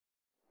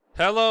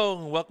Hello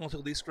and welcome to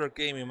LeastSquare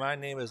Gaming. My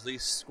name is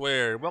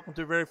LeastSquare. Welcome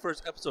to the very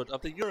first episode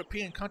of the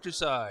European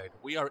countryside.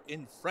 We are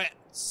in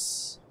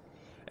France.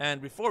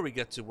 And before we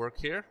get to work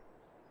here,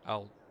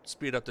 I'll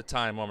speed up the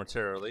time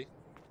momentarily.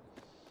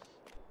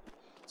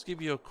 Let's give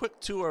you a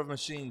quick tour of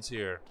machines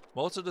here.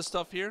 Most of the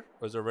stuff here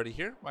is already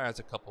here. I have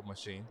a couple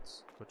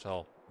machines, which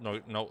I'll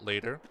note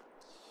later.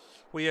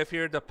 We have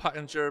here the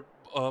Pottinger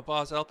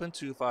Boss Alpin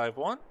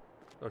 251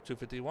 or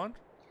 251.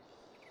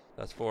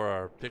 That's for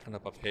our picking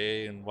up of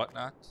hay and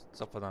whatnot,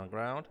 stuff on the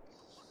ground.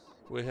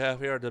 We have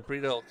here the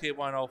Brito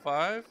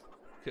K105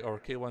 or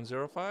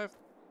K105.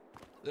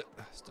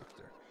 Stuck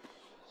there.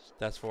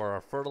 That's for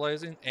our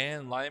fertilizing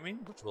and liming,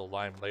 which we'll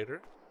lime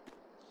later.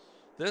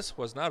 This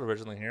was not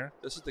originally here.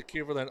 This is the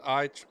Cleveland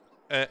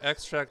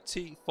Extract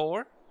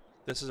T4.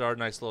 This is our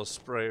nice little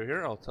sprayer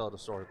here. I'll tell the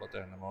story about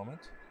that in a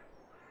moment.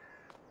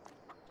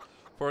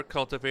 For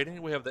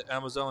cultivating, we have the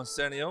Amazon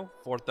Senio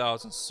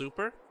 4000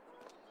 Super.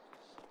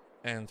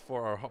 And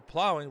for our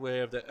plowing, we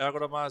have the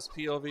Agromas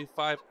POV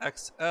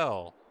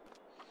 5XL.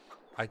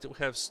 I do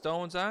have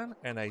stones on,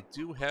 and I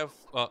do have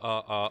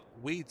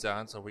weeds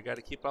on, so we got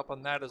to keep up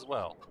on that as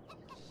well.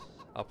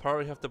 I'll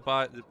probably have to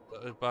buy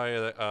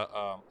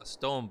a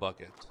stone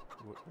bucket,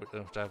 which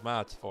I have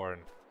mods for,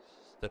 and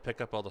to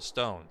pick up all the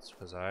stones,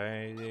 because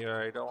I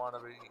don't want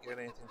to get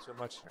anything too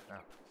much here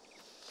now.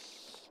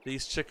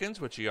 These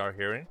chickens, which you are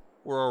hearing,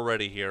 were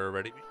already here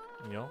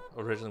you know,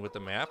 originally with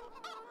the map.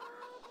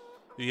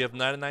 You have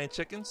 99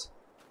 chickens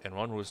and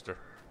 1 rooster.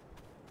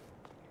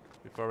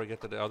 Before we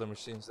get to the other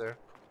machines there,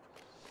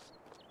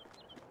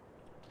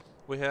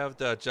 we have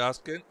the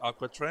Joskin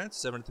Aquatrans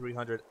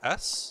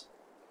 7300S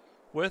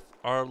with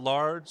our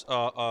large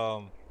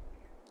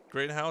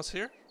greenhouse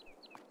here,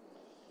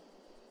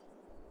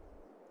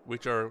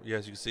 which are,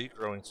 as you can see,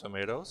 growing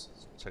tomatoes.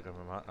 Let's check them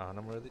out on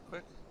them really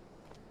quick.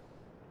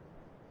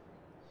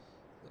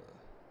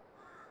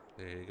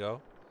 There you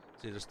go.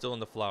 See, they're still in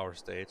the flower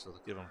stage, so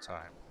let's give them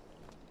time.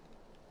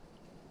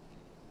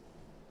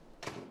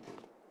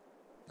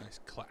 Nice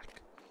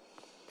clack.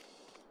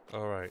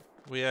 Alright,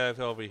 we have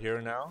over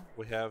here now,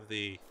 we have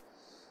the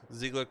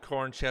Ziegler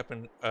Corn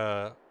Chapin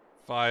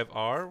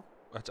 5R,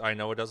 which I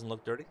know it doesn't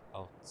look dirty,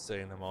 I'll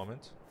say in a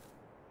moment.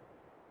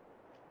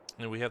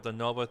 And we have the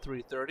Nova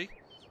 330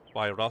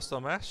 by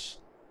Rostomesh.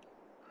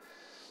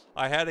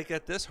 I had to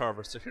get this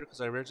harvester here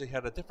because I originally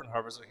had a different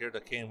harvester here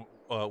that came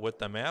with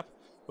the map,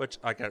 which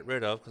I got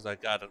rid of because I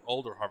got an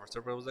older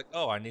harvester, but I was like,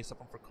 oh, I need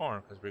something for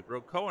corn because we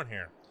grow corn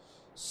here.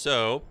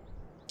 So,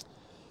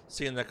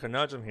 seeing the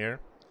conundrum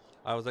here,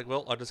 I was like,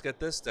 well, I'll just get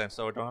this then,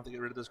 so I don't have to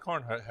get rid of this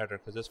corn header,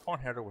 because this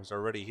corn header was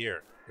already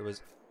here. It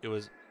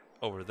was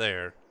over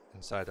there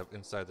inside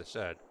the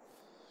shed.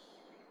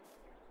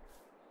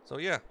 So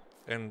yeah,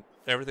 and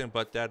everything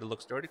but that, it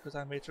looks dirty because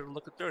I made sure to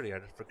look dirty. I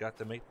just forgot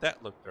to make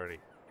that look dirty.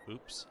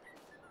 Oops.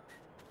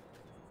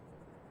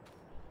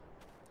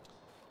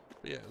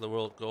 But yeah,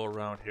 we'll go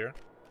around here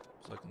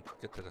so I can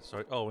get to the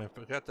story. Oh, we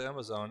forgot the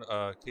Amazon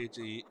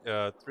KG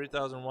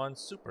 3001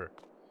 Super.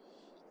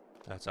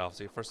 That's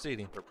obviously for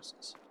seeding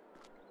purposes.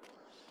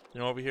 You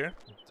know, over here,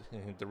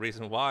 the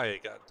reason why I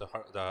got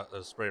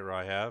the sprayer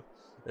I have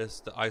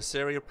is the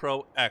Iceria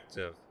Pro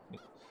Active,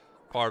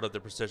 part of the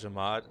Precision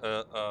mod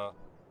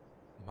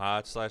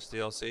slash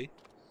DLC.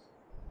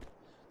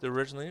 The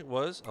originally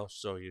was, I'll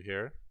show you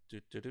here.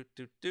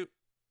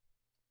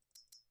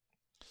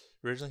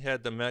 Originally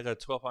had the Mega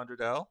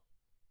 1200L,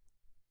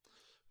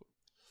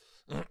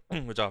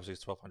 which obviously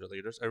is 1200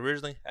 liters. I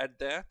originally had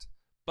that,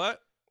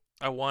 but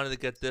I wanted to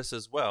get this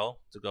as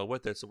well to go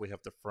with it, so we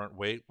have the front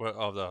weight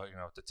of the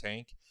the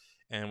tank,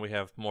 and we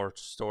have more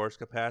storage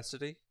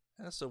capacity.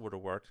 And so it would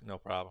have worked, no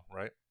problem,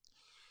 right?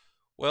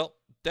 Well,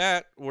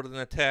 that would have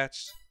been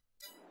attached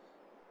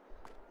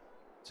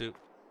to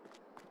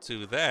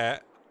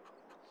that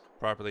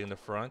properly in the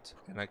front,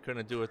 and I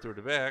couldn't do it through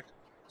the back,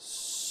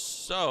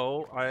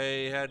 so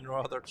I had no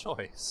other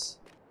choice.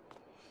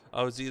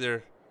 I was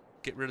either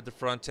get rid of the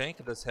front tank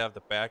and just have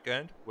the back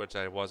end, which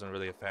I wasn't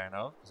really a fan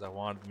of because I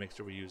wanted to make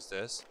sure we use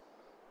this,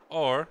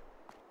 or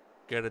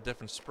get a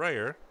different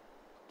sprayer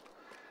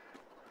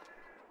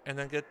and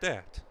then get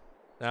that.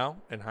 Now,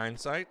 in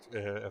hindsight,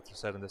 after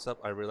setting this up,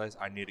 I realized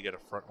I need to get a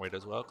front weight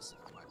as well because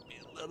it might be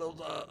a little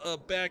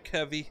back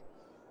heavy.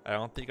 I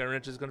don't think our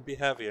wrench is going to be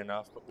heavy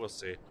enough, but we'll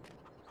see.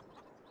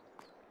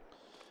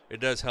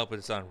 It does help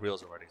it's on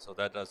wheels already, so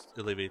that does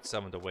alleviate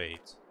some of the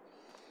weight.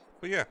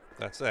 But yeah,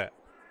 that's that.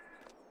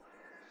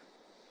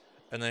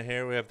 And then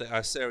here we have the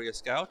Iceria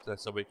Scout,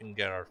 that's so we can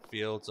get our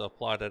fields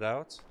plotted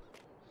out.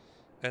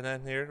 And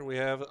then here we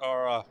have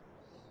our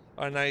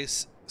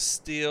nice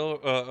steel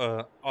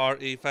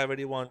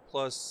RE581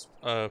 plus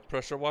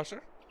pressure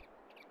washer.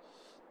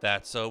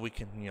 That's so we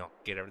can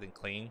get everything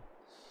clean.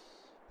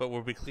 But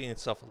we'll be cleaning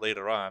stuff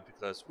later on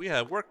because we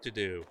have work to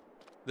do.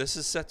 This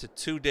is set to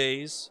 2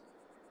 days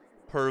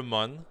per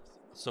month,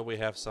 so we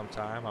have some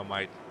time. I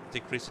might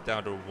decrease it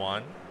down to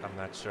 1. I'm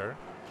not sure.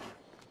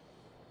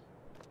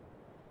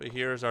 But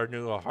here's our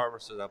new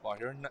harvester that I bought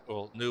here.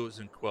 Well, new is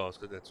in quotes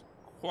because it's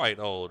quite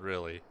old,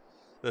 really.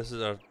 This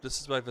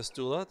is my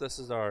Vistula. This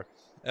is our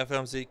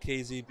FMZ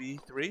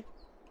KZB3.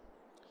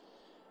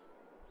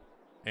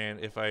 And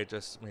if I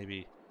just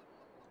maybe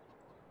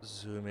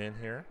zoom in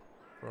here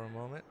for a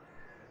moment.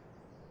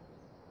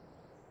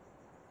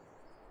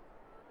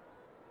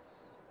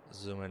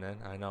 Zooming in.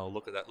 I know.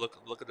 Look at that.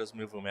 Look at this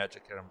movie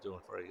magic here I'm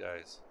doing for you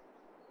guys.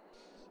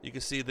 You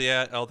can see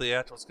all the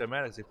actual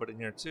schematics they put in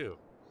here too.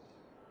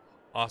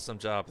 Awesome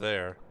job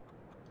there.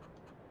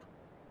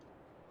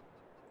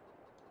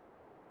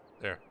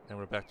 There, and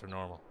we're back to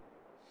normal.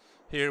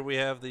 Here we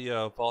have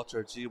the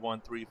Vulture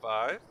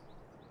G135.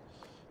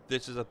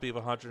 This is a beam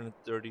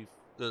 130,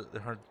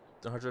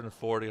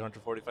 140,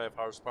 145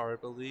 horsepower, I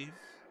believe.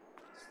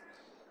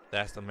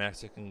 That's the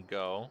max it can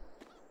go.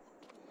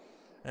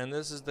 And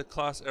this is the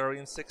Class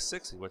Arian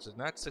 660, which is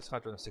not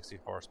 660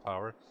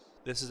 horsepower.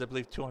 This is, I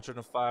believe,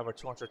 205 or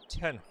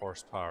 210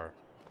 horsepower.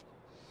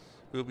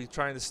 We'll be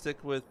trying to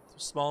stick with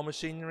small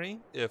machinery,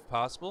 if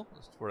possible,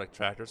 for like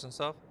tractors and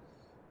stuff.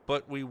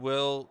 But we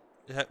will,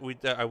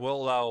 I will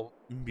allow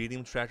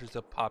medium tractors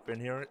to pop in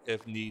here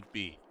if need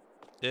be.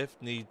 If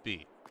need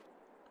be.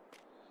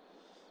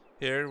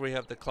 Here we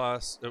have the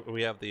class,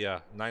 we have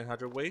the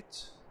 900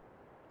 weight,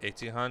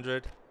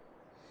 1800,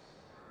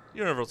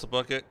 universal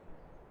bucket,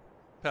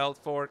 pallet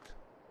fork,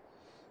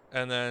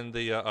 and then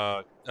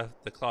the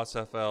Class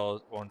FL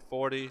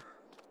 140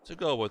 to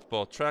go with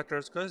both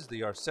tractors because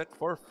they are set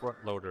for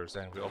front loaders.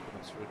 And we open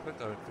this really quick.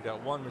 We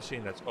got one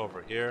machine that's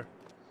over here.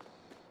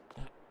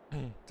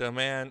 The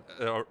MAN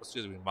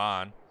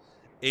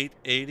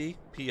 880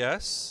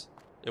 PS.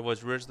 It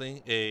was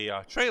originally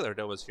a trailer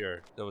that was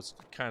here. That was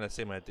kind of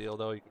same idea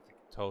though. You could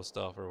tow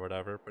stuff or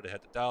whatever, but it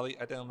had the dolly.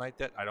 I didn't like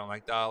that. I don't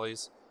like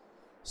dollies,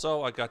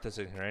 so I got this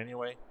in here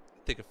anyway.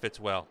 I think it fits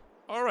well.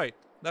 All right,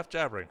 enough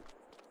jabbering.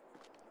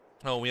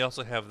 Oh, we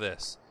also have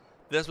this.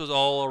 This was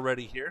all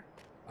already here.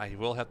 I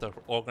will have to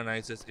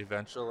organize this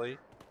eventually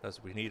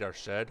because we need our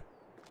shed.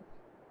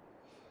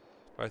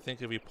 But I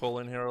think if we pull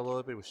in here a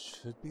little bit, we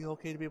should be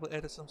okay to be able to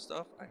edit some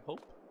stuff. I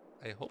hope.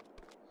 I hope.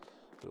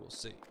 We will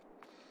see.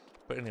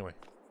 But anyway,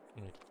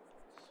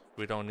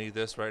 we don't need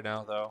this right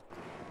now though.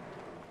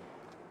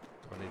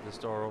 Don't need this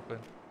door open.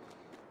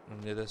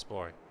 We need this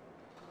boy.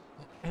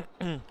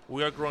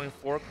 We are growing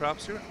 4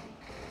 crops here.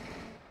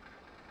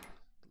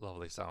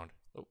 Lovely sound.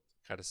 Oh,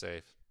 kind of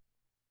safe.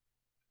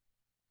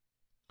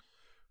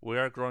 We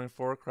are growing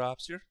 4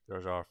 crops here.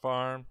 There's our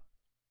farm.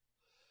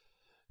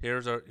 Here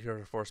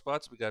are 4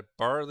 spots. We got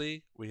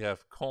barley, we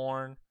have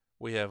corn,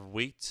 we have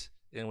wheat,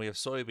 and we have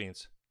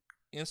soybeans.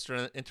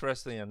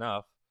 Interestingly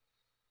enough,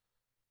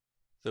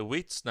 the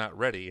wheat's not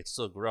ready. It's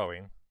still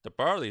growing. The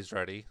barley's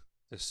ready.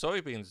 The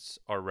soybeans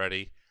are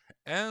ready,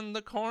 and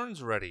the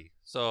corn's ready.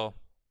 So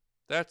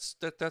that's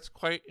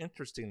quite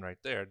interesting right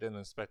there. Didn't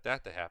expect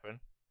that to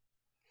happen.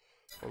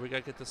 But we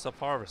gotta get this stuff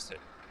harvested.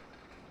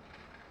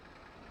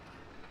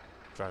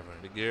 Drive her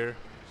into gear.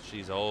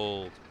 She's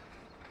old.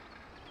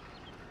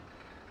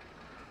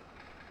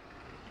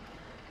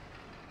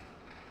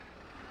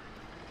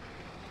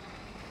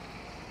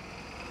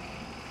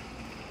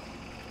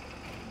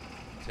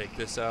 Take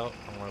this out.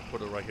 I'm gonna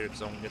put it right here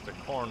because I'm gonna get the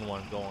corn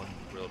one going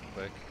real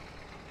quick.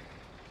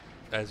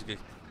 As you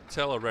can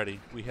tell already,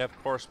 we have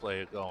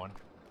Courseplay going,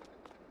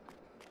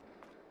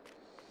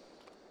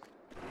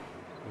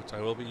 which I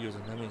will be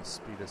using. Let me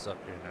speed this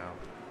up here now.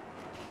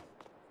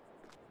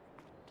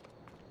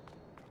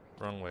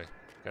 Wrong way.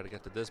 Gotta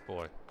get to this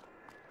boy.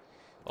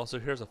 Also,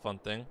 here's a fun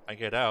thing. I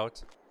get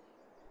out,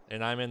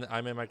 and I'm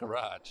in my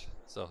garage.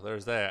 So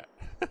there's that.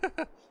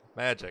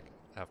 Magic.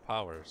 Have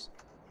powers.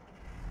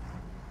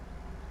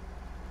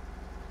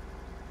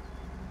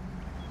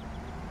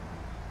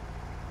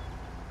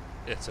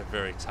 It's a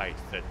very tight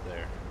fit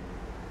there.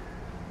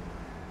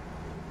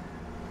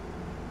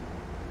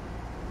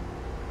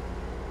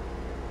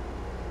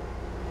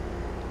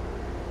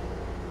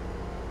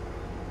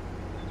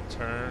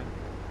 Turn.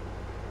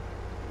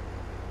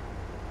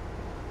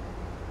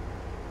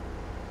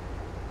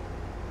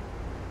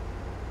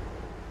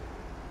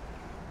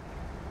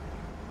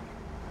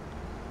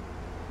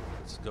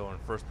 Let's go in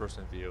first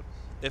person view.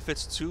 If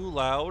it's too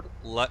loud,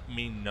 let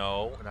me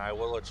know and I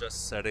will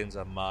adjust settings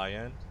on my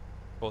end,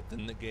 both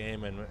in the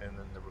game and in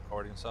the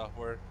recording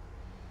software.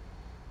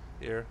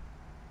 Here.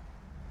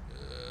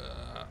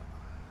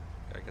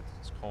 Gotta get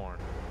this corn.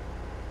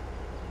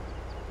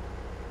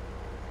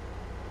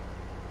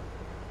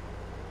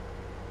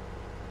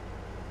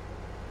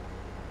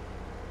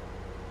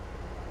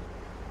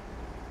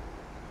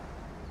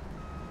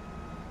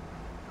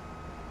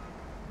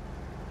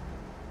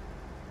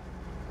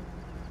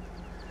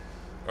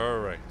 All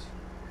right.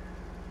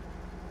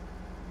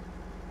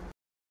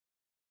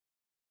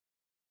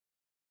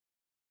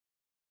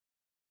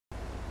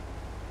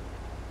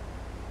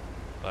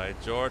 By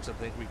George, I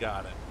think we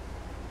got it.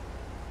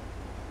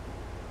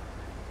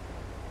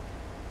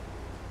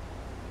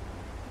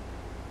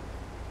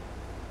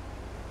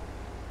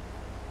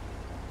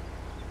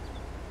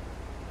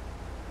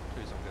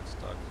 Please don't get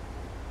stuck.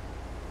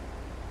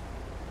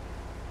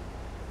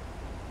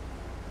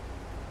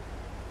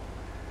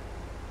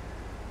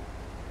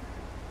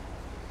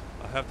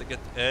 have to get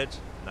the edge,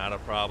 not a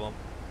problem.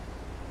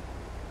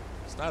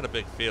 It's not a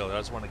big field. I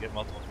just want to get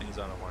multiple things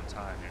on at one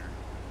time here.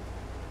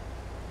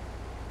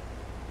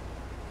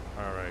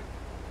 Alright.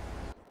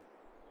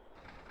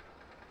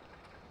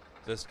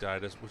 This guy,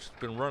 which has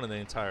been running the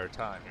entire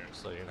time here,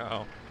 so you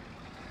know.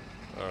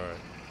 Alright.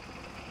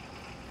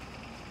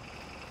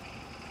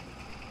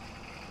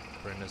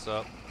 Bring this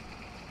up.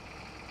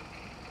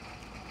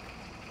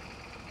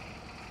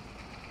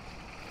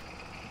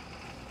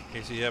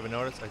 Okay, so you haven't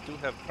noticed, I do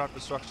have crop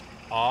destruction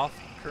off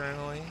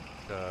currently,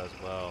 because,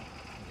 well,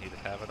 I need to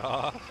have it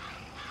off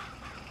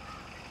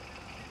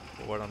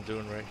for what I'm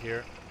doing right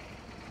here.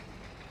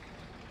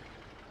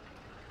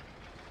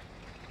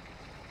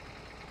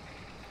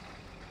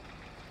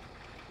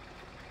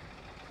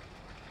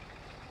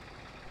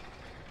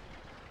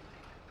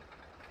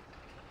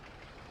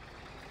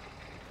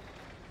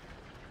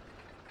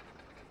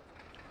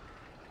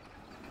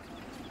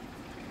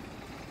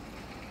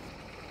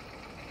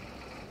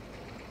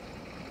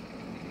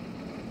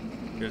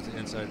 Here's the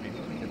inside view.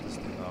 Let me get this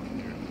thing off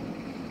here.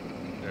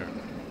 There.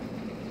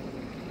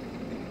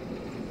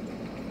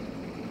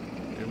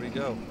 Here we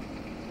go.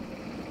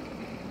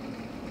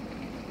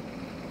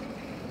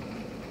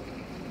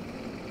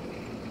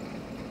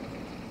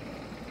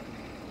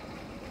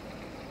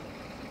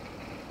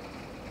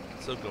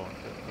 Still going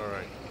good.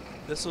 Alright.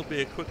 This will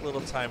be a quick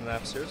little time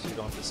lapse here, so you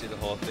don't have to see the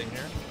whole thing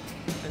here.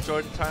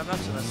 Enjoy the time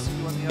lapse, and I'll see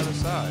you on the other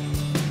side.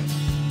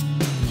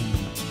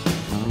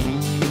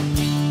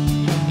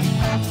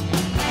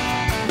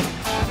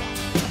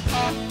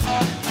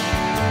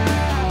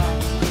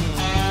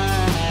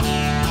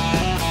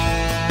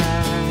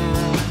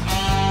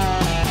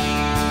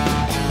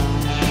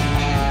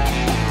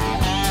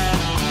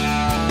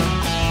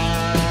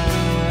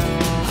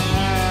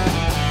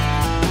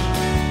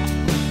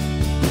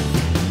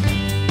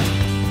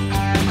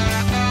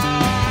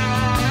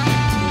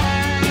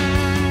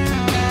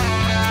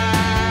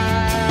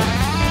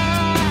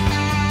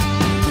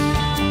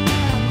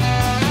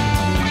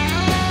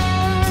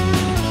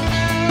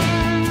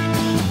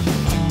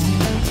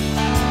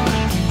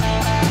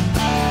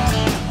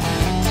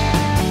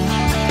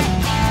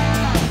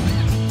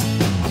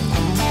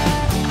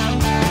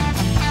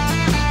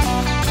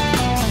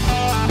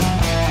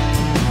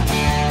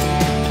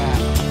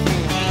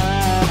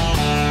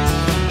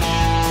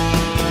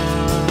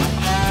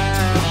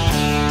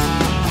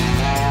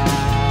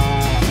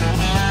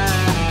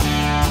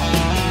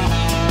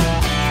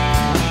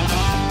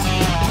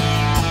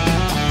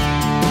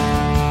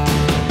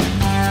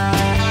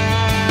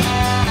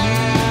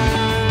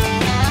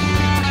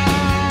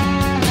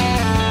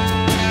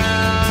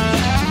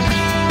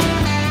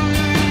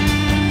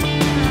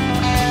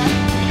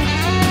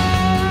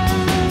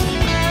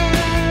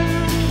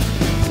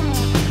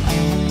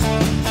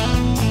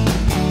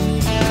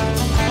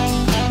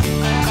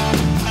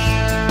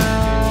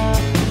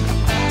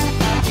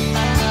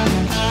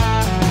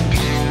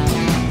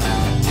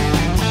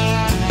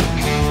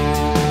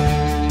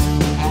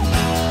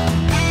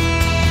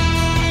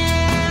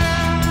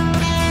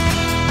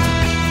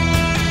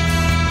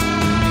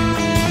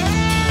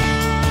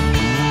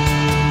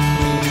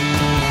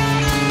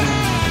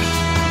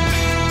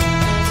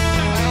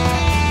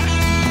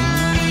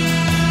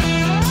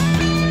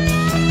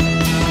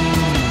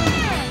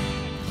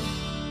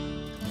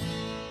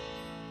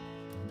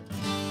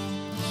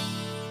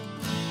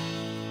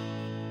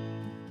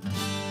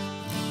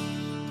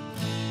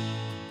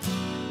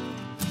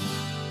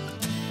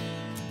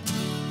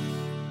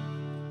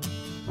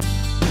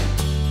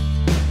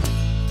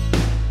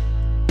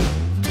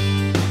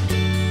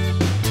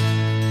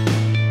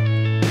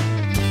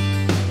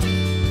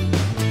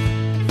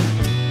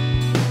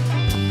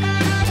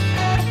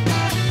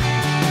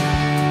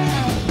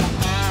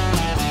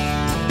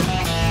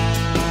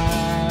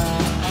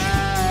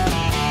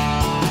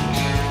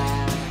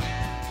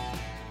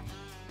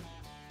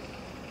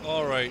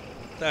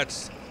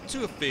 That's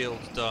 2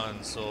 fields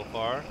done so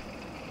far.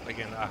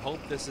 Again, I hope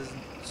this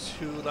isn't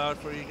too loud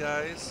for you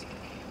guys.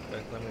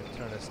 But let me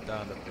turn this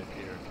down a bit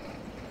here.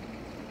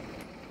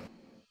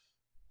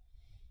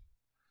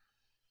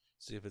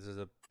 See if it is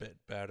a bit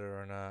better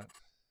or not.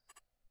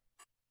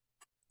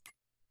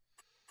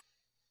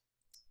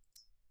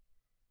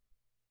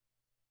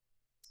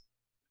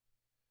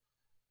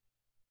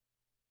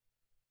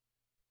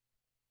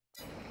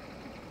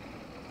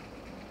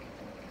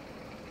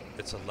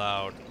 It's a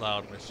loud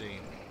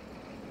machine.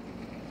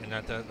 And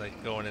not that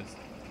like going in,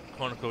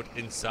 quote unquote,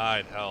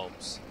 inside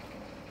helps.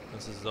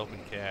 This is open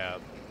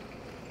cab.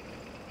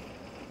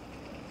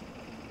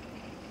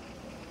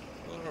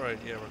 Alright,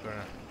 yeah, we're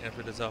gonna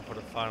empty this out for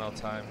the final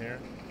time here.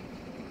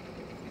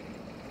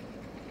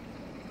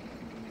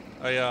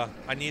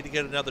 I need to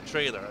get another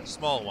trailer, a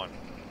small one.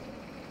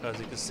 As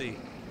you can see,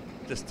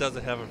 this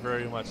doesn't have a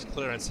very much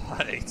clearance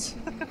height.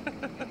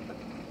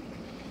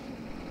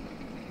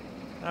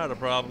 Not a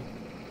problem.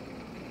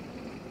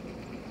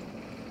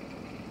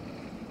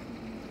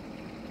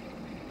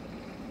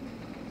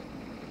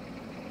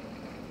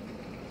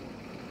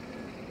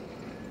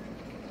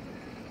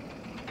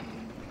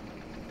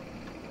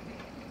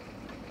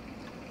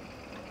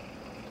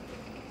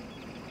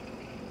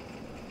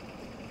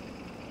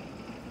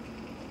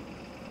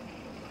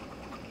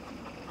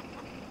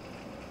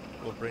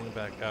 bring it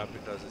back out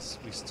because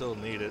we still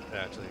need it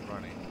actually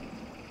running.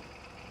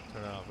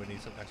 Turn off. We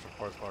need some extra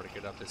horsepower to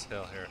get up this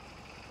hill here.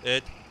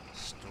 It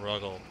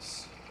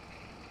struggles.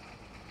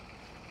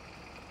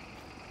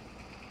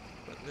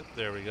 But, yep,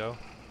 there we go.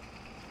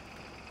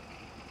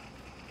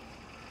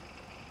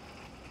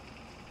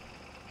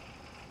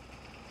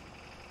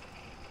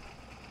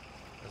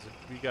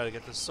 We gotta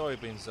get the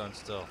soybeans done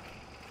still.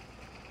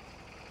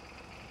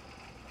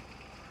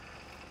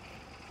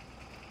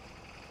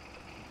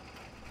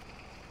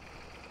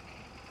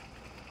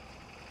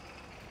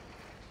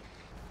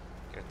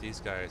 Get these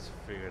guys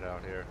figured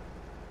out here.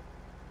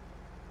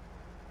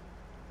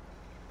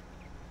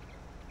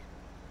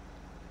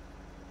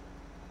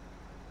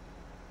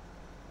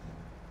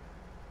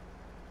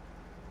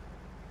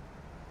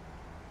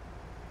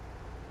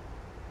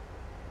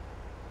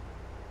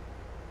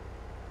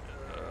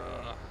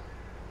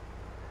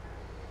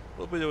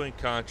 We'll be doing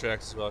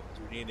contracts as well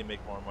because we need to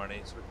make more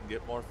money so we can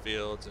get more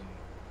fields and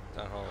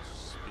that whole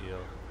spiel.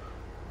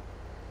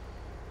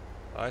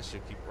 I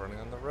should keep running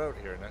on the road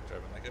here, not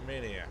driving like a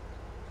maniac.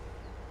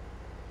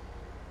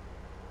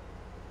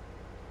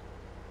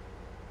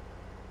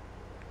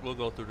 We'll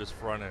go through this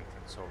front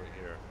entrance over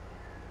here.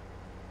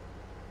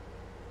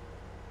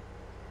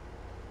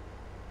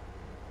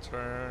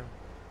 Turn.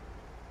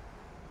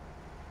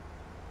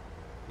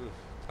 Oof,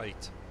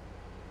 tight.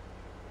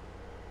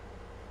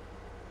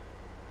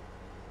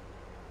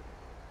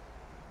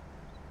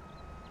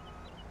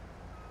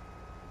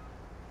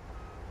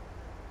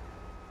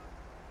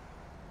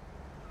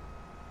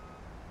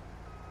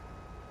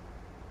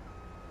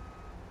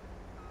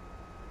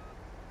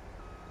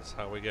 That's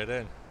how we get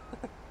in.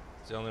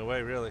 It's the only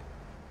way, really.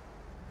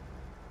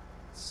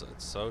 It's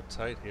so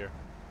tight here.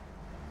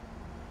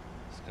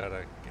 Just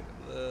gotta get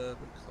a little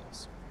bit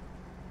closer.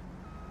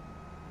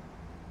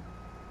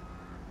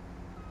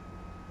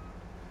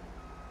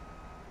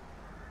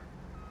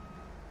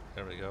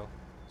 There we go.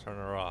 Turn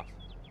her off.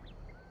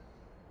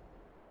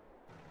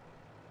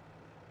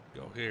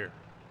 Go here.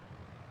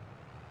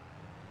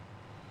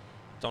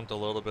 Dumped a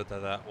little bit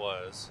that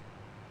was.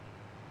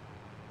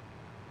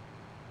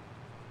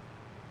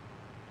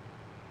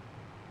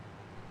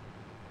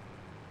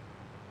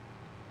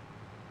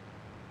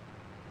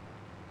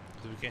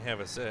 We can't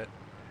have it sit.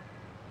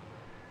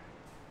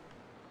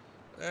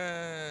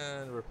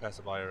 And we're past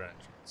the buyer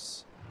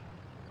entrance.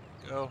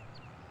 Go.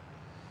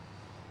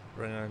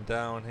 Bring on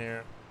down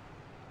here.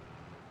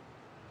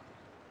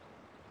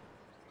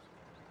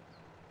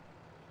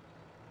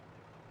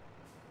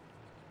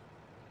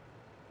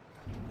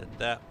 Hit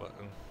that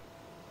button.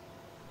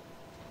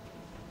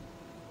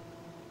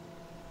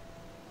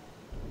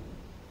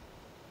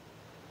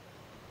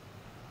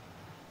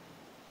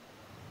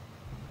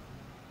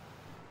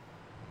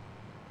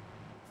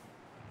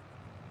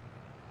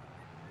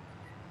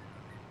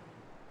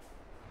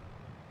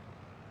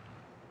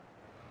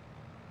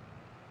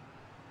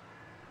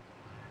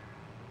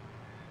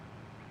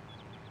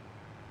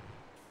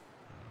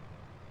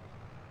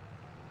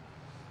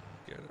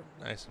 Get it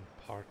nice and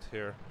parked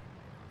here.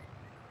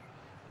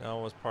 Now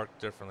it was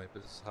parked differently,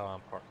 but this is how I'm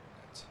parking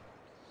it.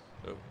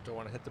 Oh, don't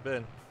want to hit the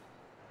bin.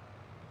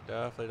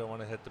 Definitely don't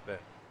want to hit the bin.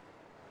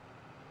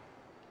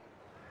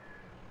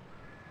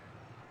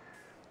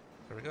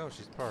 There we go,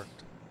 she's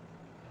parked.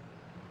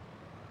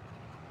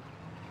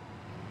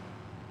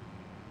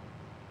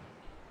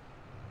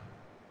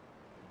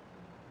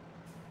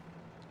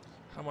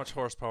 How much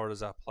horsepower does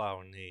that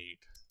plow need?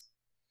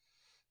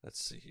 Let's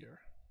see here.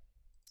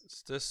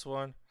 It's this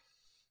one.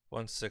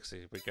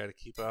 160. We got to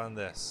keep it on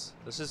this.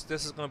 This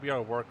is going to be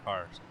our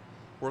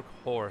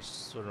workhorse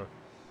sort of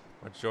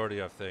majority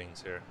of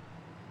things here.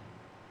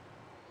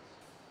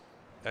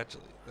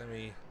 Actually, let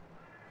me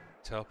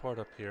teleport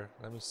up here.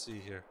 Let me see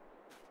here.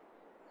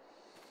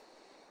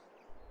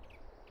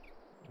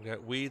 We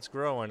got weeds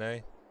growing, eh?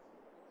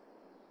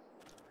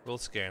 We'll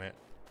scan it.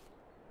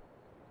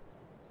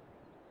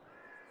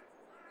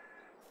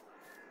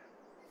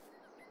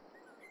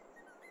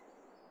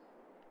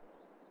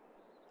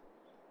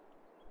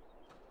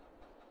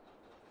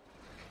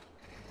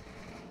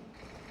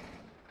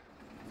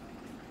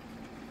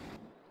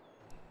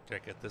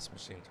 Gotta get this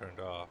machine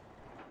turned off.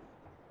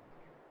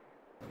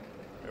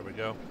 There we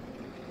go.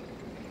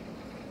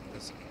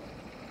 This,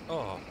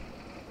 oh,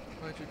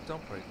 why'd you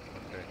dump right?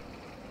 Okay.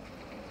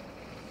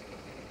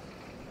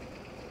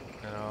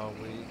 Now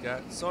we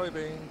got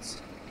soybeans.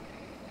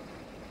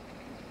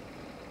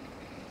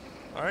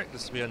 Alright,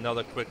 this will be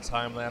another quick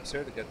time lapse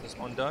here to get this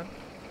one done.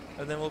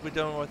 And then we'll be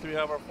done with 3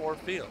 out of our 4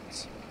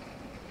 fields.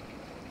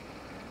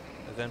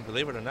 And then,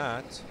 believe it or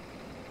not,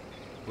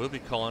 we'll be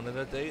calling it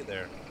a day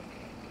there.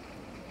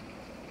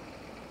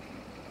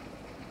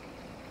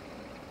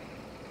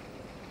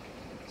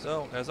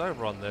 So, as I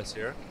run this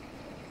here,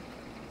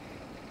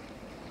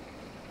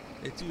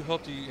 I do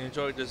hope you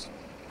enjoyed this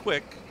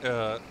quick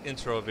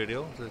intro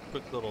video. It's a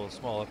quick little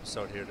small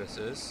episode here this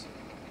is.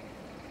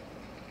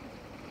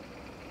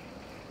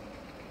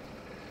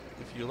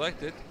 If you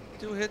liked it,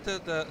 do hit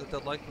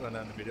the like button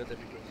on the video. That'd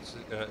be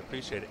greatly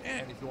appreciated.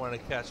 And if you want to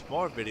catch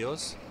more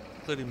videos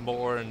including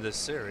more in this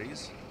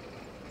series,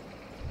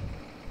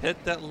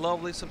 hit that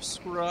lovely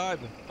subscribe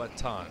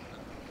button.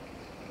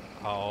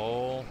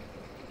 Oh,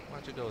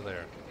 why'd you go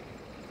there?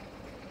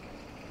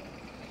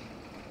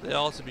 They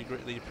also be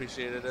greatly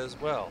appreciated as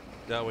well.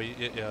 That way,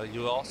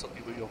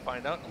 you'll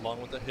find out,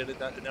 along with the hitting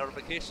that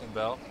notification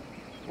bell,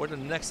 where the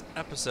next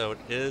episode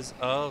is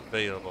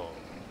available.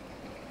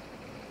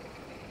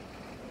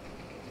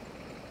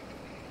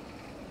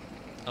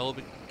 I will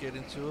be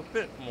getting to a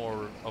bit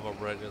more of a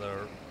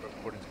regular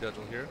recording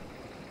schedule here.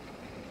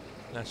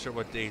 Not sure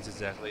what days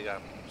exactly.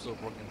 I'm still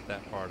working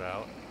that part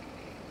out.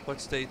 But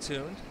stay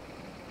tuned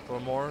for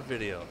more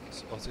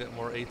videos. Also got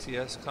more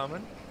ATS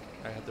coming.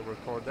 I have to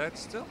record that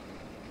still.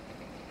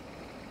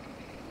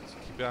 So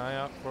keep an eye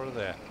out for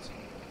that.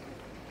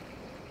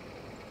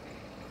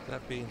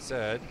 That being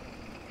said,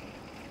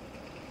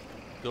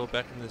 go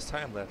back in this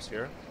time lapse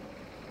here.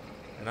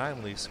 And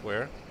I'm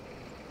LeastSquare.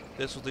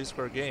 This was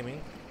LeastSquare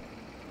Gaming.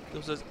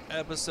 This was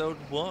episode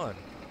 1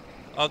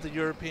 of the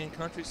European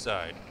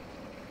countryside.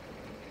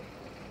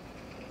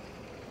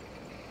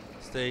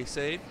 Stay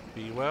safe,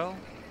 be well,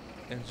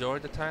 enjoy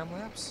the time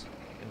lapse,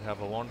 and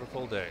have a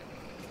wonderful day.